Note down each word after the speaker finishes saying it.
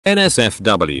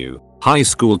NSFW, high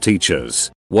school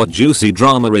teachers, what juicy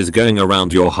drama is going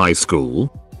around your high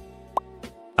school?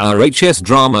 Our HS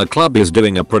Drama Club is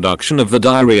doing a production of The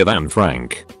Diary of Anne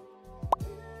Frank.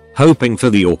 Hoping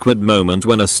for the awkward moment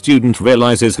when a student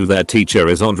realizes who their teacher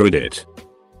is on Reddit.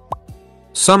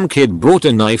 Some kid brought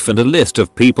a knife and a list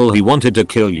of people he wanted to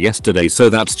kill yesterday, so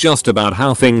that's just about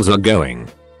how things are going.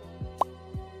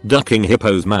 Ducking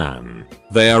hippos, man.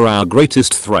 They are our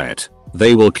greatest threat.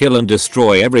 They will kill and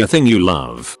destroy everything you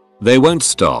love. They won't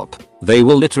stop. They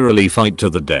will literally fight to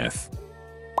the death.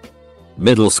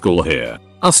 Middle school here.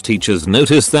 Us teachers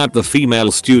noticed that the female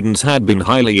students had been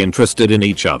highly interested in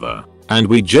each other, and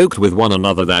we joked with one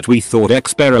another that we thought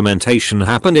experimentation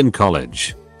happened in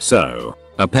college. So,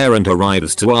 a parent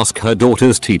arrives to ask her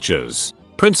daughter's teachers,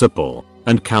 principal,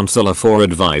 and counselor for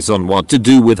advice on what to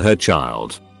do with her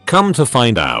child. Come to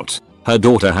find out, her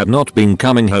daughter had not been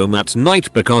coming home at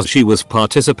night because she was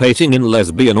participating in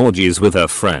lesbian orgies with her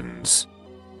friends.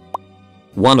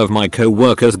 One of my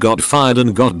co-workers got fired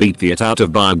and got beat the out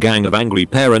of by a gang of angry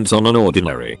parents on an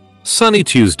ordinary, sunny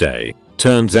Tuesday.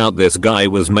 Turns out this guy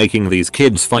was making these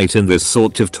kids fight in this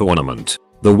sort of tournament.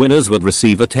 The winners would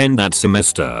receive a 10 that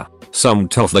semester. Some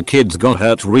tough the kids got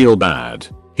hurt real bad.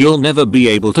 He'll never be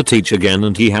able to teach again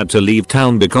and he had to leave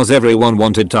town because everyone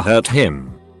wanted to hurt him.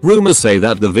 Rumors say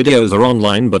that the videos are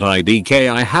online, but I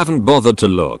haven't bothered to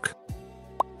look.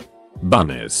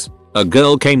 Bunnies. A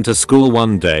girl came to school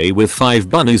one day with 5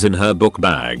 bunnies in her book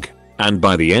bag, and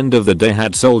by the end of the day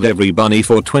had sold every bunny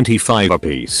for 25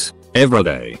 apiece. Every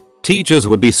day, teachers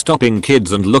would be stopping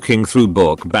kids and looking through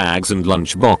book bags and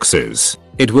lunch boxes.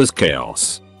 It was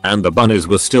chaos, and the bunnies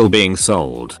were still being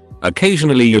sold.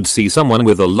 Occasionally you'd see someone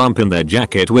with a lump in their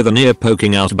jacket with an ear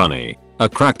poking out bunny. A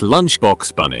cracked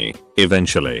lunchbox bunny.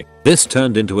 Eventually, this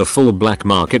turned into a full black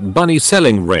market bunny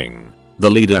selling ring. The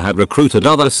leader had recruited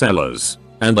other sellers,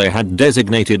 and they had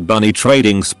designated bunny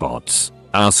trading spots.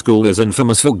 Our school is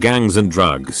infamous for gangs and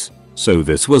drugs, so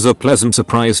this was a pleasant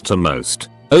surprise to most.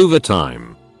 Over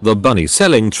time, the bunny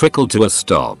selling trickled to a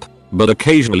stop, but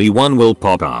occasionally one will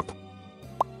pop up.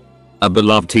 A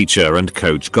beloved teacher and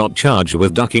coach got charged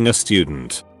with ducking a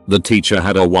student. The teacher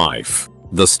had a wife.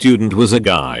 The student was a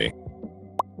guy.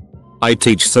 I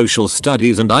teach social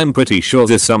studies and I'm pretty sure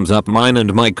this sums up mine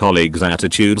and my colleagues'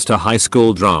 attitudes to high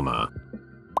school drama.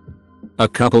 A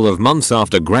couple of months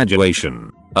after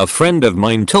graduation, a friend of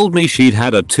mine told me she'd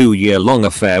had a 2-year-long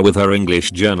affair with her English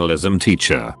journalism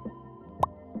teacher.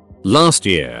 Last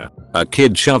year, a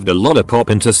kid shoved a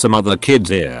lollipop into some other kid's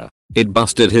ear. It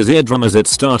busted his eardrum as it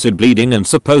started bleeding and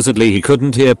supposedly he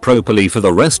couldn't hear properly for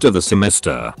the rest of the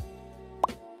semester.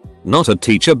 Not a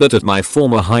teacher, but at my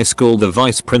former high school the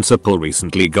vice principal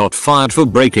recently got fired for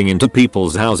breaking into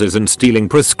people's houses and stealing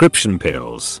prescription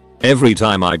pills. Every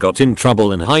time I got in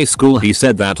trouble in high school he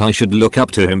said that I should look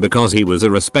up to him because he was a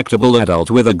respectable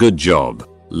adult with a good job.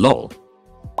 Lol.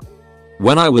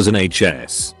 When I was in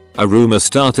HS, a rumor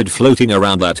started floating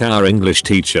around that our English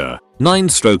teacher,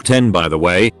 9/10 by the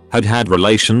way, had had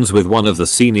relations with one of the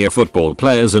senior football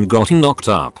players and got knocked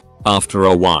up. After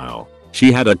a while,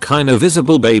 she had a kinda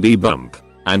visible baby bump,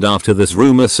 and after this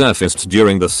rumor surfaced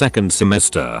during the second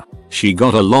semester, she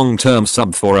got a long-term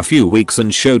sub for a few weeks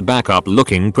and showed back up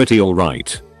looking pretty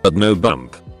alright, but no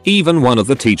bump. Even one of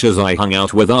the teachers I hung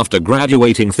out with after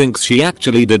graduating thinks she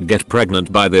actually did get pregnant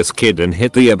by this kid and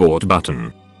hit the abort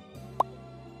button.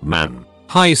 Man,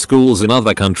 high schools in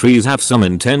other countries have some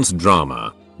intense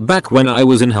drama. Back when I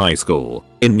was in high school,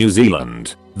 in New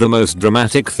Zealand, the most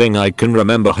dramatic thing I can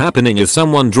remember happening is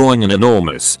someone drawing an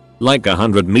enormous, like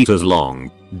 100 meters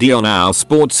long, D on our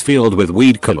sports field with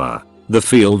weed killer. The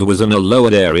field was in a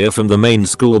lowered area from the main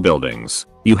school buildings.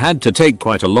 You had to take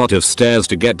quite a lot of stairs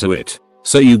to get to it,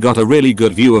 so you got a really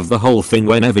good view of the whole thing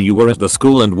whenever you were at the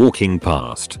school and walking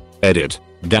past. Edit.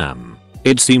 Damn.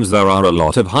 It seems there are a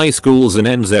lot of high schools in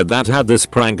NZ that had this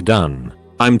prank done.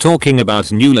 I'm talking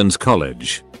about Newlands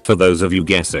College, for those of you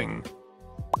guessing.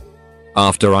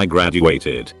 After I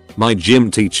graduated, my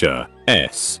gym teacher,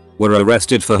 were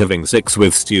arrested for having sex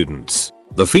with students.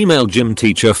 The female gym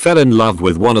teacher fell in love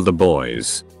with one of the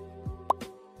boys.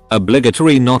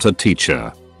 Obligatory, not a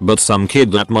teacher, but some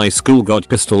kid at my school got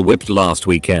pistol whipped last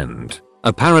weekend.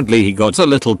 Apparently he got a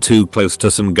little too close to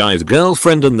some guy's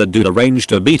girlfriend and the dude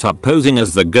arranged a beat up posing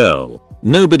as the girl.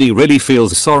 Nobody really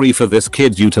feels sorry for this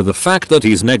kid due to the fact that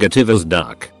he's negative as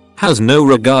duck, has no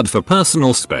regard for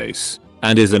personal space,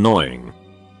 and is annoying.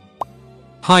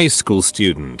 High school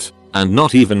student, and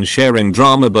not even sharing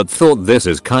drama but thought this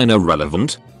is kinda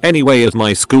relevant. Anyway, at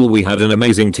my school we had an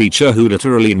amazing teacher who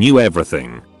literally knew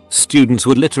everything. Students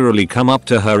would literally come up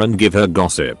to her and give her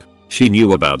gossip. She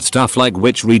knew about stuff like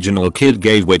which regional kid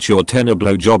gave which your 10 a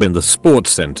blowjob in the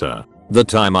sports center, the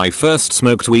time I first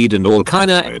smoked weed and all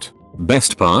kinda it.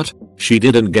 Best part? She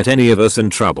didn't get any of us in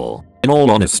trouble. In all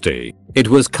honesty, it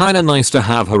was kinda nice to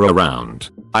have her around.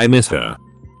 I miss her.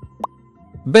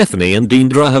 Bethany and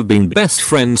Deandra have been best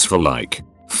friends for like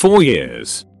 4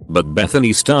 years. But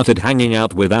Bethany started hanging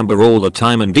out with Amber all the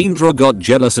time and Deandra got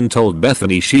jealous and told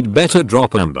Bethany she'd better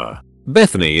drop Amber.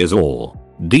 Bethany is all.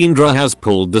 Deandra has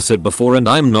pulled the sit before and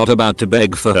I'm not about to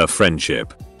beg for her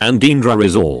friendship. And Deandra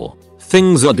is all.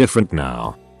 Things are different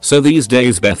now. So these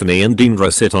days Bethany and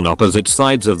Deandra sit on opposite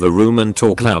sides of the room and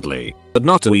talk loudly, but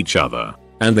not to each other.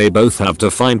 And they both have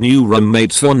to find new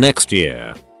roommates for next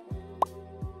year.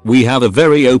 We have a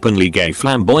very openly gay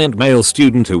flamboyant male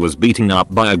student who was beaten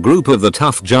up by a group of the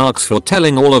tough jocks for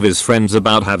telling all of his friends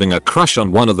about having a crush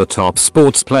on one of the top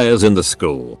sports players in the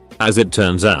school. As it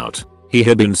turns out, he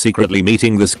had been secretly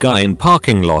meeting this guy in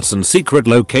parking lots and secret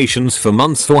locations for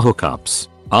months for hookups.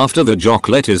 After the jock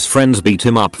let his friends beat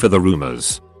him up for the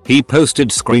rumors, he posted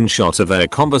screenshots of their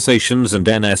conversations and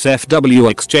NSFW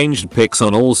exchanged pics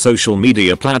on all social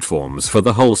media platforms for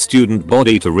the whole student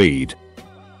body to read.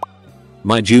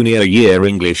 My junior year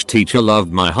English teacher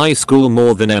loved my high school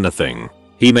more than anything.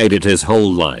 He made it his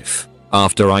whole life.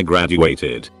 After I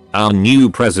graduated, our new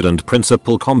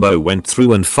president-principal combo went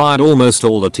through and fired almost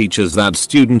all the teachers that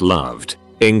student loved,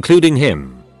 including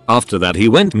him. After that he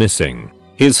went missing.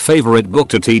 His favorite book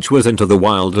to teach was Into the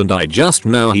Wild and I just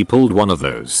know he pulled one of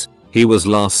those. He was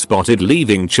last spotted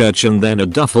leaving church and then a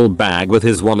duffel bag with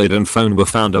his wallet and phone were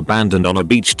found abandoned on a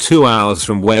beach 2 hours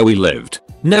from where we lived.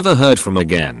 Never heard from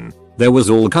again. There was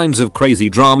all kinds of crazy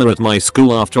drama at my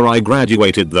school after I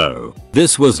graduated though.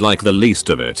 This was like the least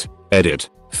of it. Edit.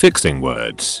 Fixing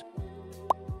words.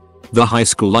 The high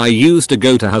school I used to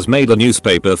go to has made a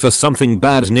newspaper for something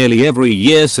bad nearly every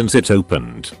year since it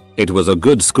opened. It was a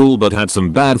good school but had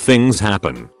some bad things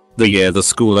happen. The year the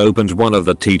school opened, one of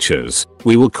the teachers,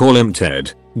 we will call him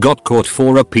Ted, got caught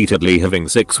for repeatedly having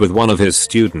sex with one of his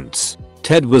students.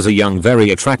 Ted was a young,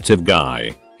 very attractive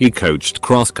guy. He coached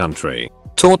cross country,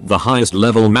 taught the highest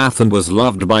level math and was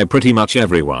loved by pretty much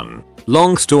everyone.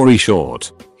 Long story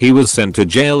short, he was sent to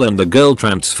jail and the girl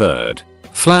transferred.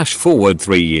 Flash forward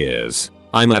 3 years.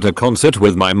 I'm at a concert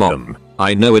with my mom.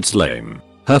 I know it's lame.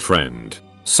 Her friend,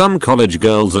 some college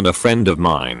girls and a friend of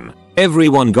mine.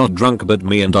 Everyone got drunk but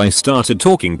me and I started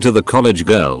talking to the college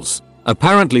girls.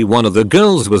 Apparently one of the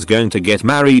girls was going to get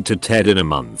married to Ted in a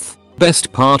month.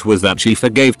 Best part was that she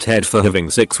forgave Ted for having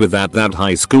sex with that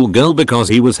high school girl because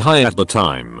he was high at the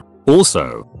time.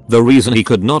 Also, the reason he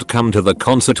could not come to the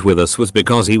concert with us was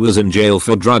because he was in jail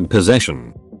for drug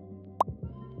possession.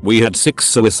 We had 6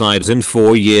 suicides in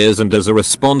 4 years and as a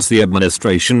response the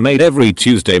administration made every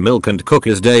Tuesday milk and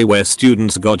cookies day where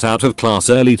students got out of class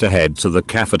early to head to the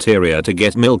cafeteria to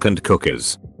get milk and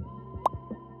cookies.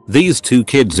 These 2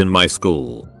 kids in my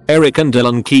school, Eric and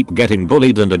Dylan, keep getting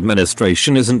bullied and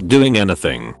administration isn't doing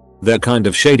anything. They're kind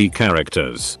of shady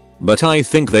characters, but I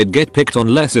think they'd get picked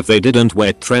on less if they didn't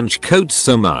wear trench coats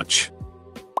so much.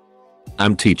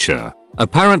 Teacher.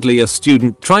 Apparently a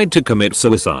student tried to commit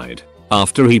suicide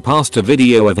after he passed a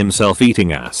video of himself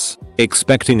eating ass,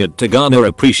 expecting it to garner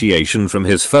appreciation from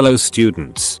his fellow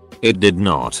students. It did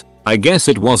not. I guess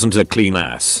it wasn't a clean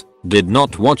ass. Did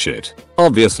not watch it.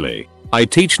 Obviously. I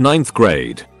teach 9th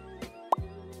grade.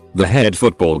 The head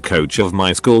football coach of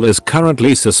my school is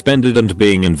currently suspended and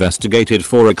being investigated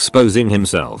for exposing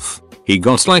himself. He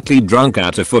got slightly drunk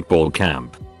at a football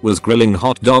camp, was grilling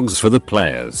hot dogs for the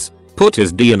players, put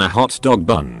his D in a hot dog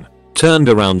bun, turned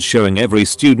around showing every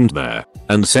student there,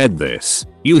 and said this,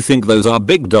 "You think those are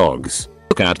big dogs?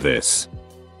 Look at this."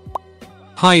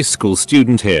 High school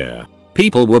student here.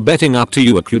 People were betting up to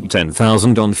you a cute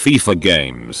 10,000 on FIFA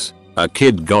games. A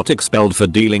kid got expelled for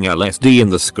dealing LSD in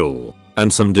the school.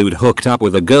 And some dude hooked up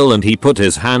with a girl and he put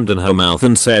his hand in her mouth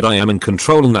and said, "I am in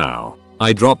control now.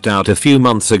 I dropped out a few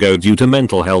months ago due to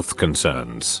mental health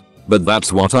concerns. But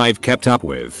that's what I've kept up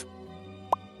with."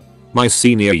 My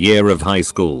senior year of high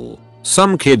school,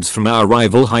 some kids from our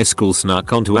rival high school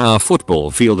snuck onto our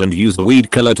football field and used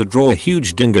weed killer to draw a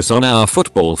huge dingus on our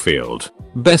football field.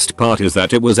 Best part is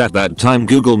that it was at that time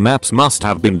Google Maps must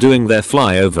have been doing their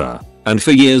flyover. And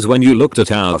for years when you looked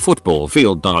at our football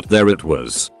field, there it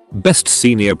was. Best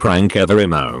senior prank ever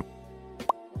emo.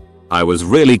 I was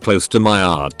really close to my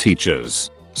art teachers,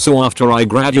 so after I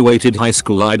graduated high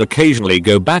school I'd occasionally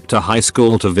go back to high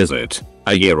school to visit.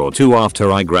 A year or 2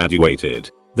 after I graduated,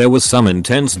 there was some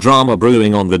intense drama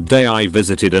brewing on the day I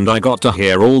visited and I got to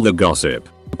hear all the gossip.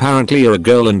 Apparently a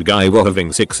girl and guy were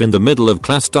having sex in the middle of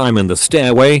class time in the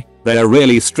stairway. They are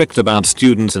really strict about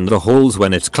students in the halls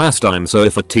when it's class time, so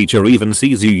if a teacher even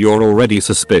sees you, you're already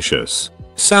suspicious.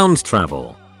 Sounds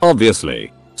travel.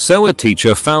 Obviously. So a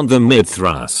teacher found them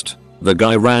mid-thrust. The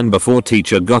guy ran before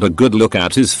teacher got a good look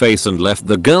at his face and left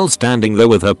the girl standing there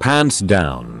with her pants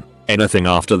down. Anything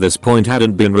after this point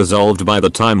hadn't been resolved by the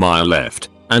time I left,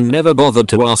 and never bothered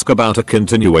to ask about a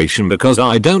continuation because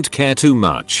I don't care too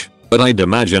much. But I'd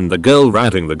imagine the girl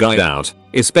ratting the guy out,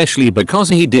 especially because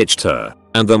he ditched her,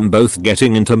 and them both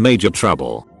getting into major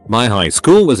trouble. My high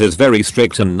school was very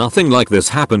strict and nothing like this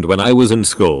happened when I was in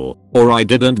school, or I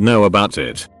didn't know about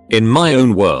it, in my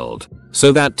own world.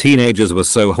 So that teenagers were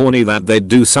so horny that they'd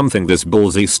do something this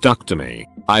ballsy stuck to me.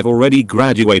 I've already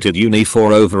graduated uni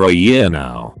for over a year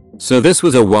now. So this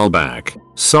was a while back.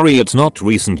 Sorry it's not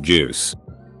recent juice.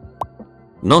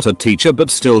 Not a teacher but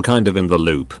still kind of in the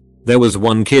loop. There was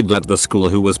one kid at the school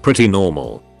who was pretty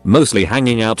normal, mostly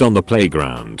hanging out on the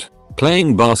playground,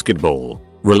 playing basketball,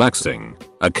 relaxing,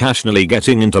 occasionally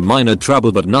getting into minor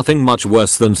trouble but nothing much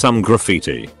worse than some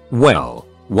graffiti. Well,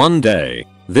 one day,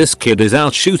 this kid is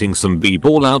out shooting some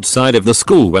b-ball outside of the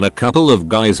school when a couple of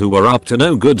guys who were up to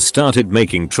no good started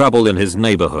making trouble in his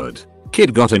neighborhood.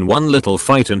 Kid got in one little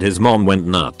fight and his mom went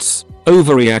nuts,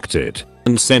 overreacted,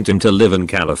 and sent him to live in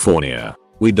California.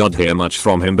 We didn't hear much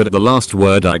from him, but the last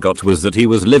word I got was that he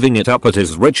was living it up at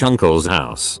his rich uncle's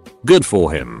house. Good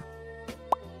for him.